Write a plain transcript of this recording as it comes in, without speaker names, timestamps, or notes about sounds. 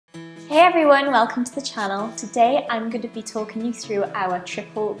Hey everyone, welcome to the channel. Today I'm going to be talking you through our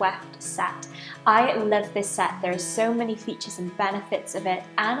Triple Weft set. I love this set. There are so many features and benefits of it,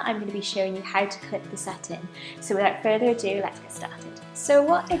 and I'm going to be showing you how to clip the set in. So without further ado, let's get started. So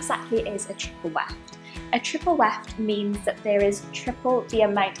what exactly is a triple weft? A triple weft means that there is triple the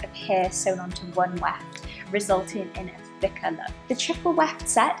amount of hair sewn onto one weft, resulting in a thicker look. The Triple Weft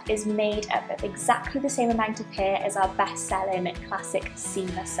set is made up of exactly the same amount of hair as our best-selling classic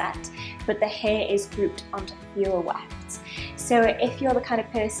seamer set, but the hair is grouped onto fewer wefts. So if you're the kind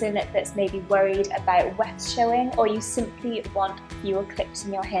of person that's maybe worried about wefts showing, or you simply want fewer clips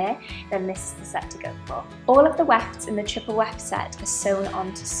in your hair, then this is the set to go for. All of the wefts in the Triple Weft set are sewn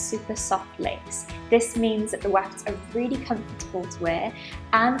onto super soft lace. This means that the wefts are really comfortable to wear,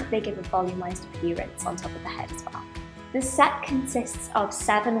 and they give a volumized appearance on top of the head as well. The set consists of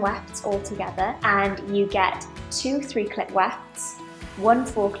 7 wefts altogether, and you get 2 3-clip wefts, 1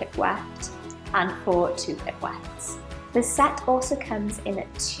 4-clip weft, and 4 2-clip wefts. The set also comes in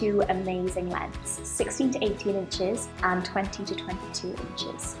 2 amazing lengths, 16 to 18 inches and 20 to 22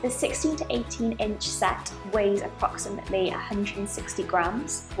 inches. The 16 to 18 inch set weighs approximately 160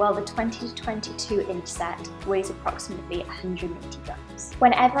 grams, while the 20 to 22 inch set weighs approximately 180 grams.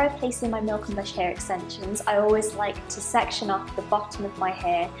 Whenever I place in my Milk and Blush hair extensions, I always like to section off the bottom of my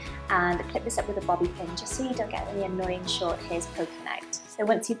hair and clip this up with a bobby pin, just so you don't get any annoying short hairs poking out. So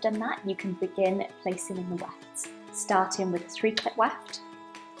once you've done that, you can begin placing in the wefts. Starting with a 3-clip weft,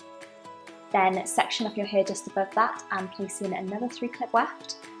 then section off your hair just above that and place in another 3-clip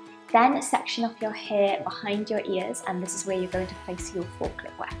weft, then section off your hair behind your ears, and this is where you're going to place your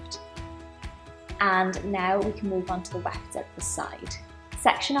 4-clip weft. And now we can move on to the wefts at the side.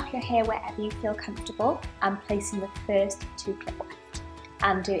 Section off your hair wherever you feel comfortable and place in the first 2-clip weft,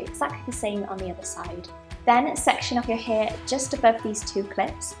 and do exactly the same on the other side. Then section off your hair just above these 2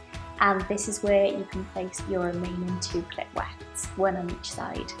 clips, and this is where you can place your remaining 2-clip wefts, 1 on each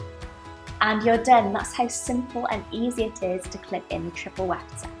side. And you're done. That's how simple and easy it is to clip in the Triple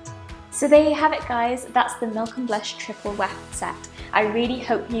Weft set. So there you have it guys, that's the Milk and Blush Triple Weft set. I really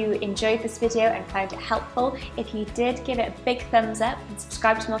hope you enjoyed this video and found it helpful. If you did, give it a big thumbs up and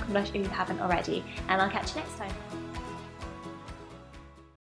subscribe to Milk and Blush if you haven't already, and I'll catch you next time.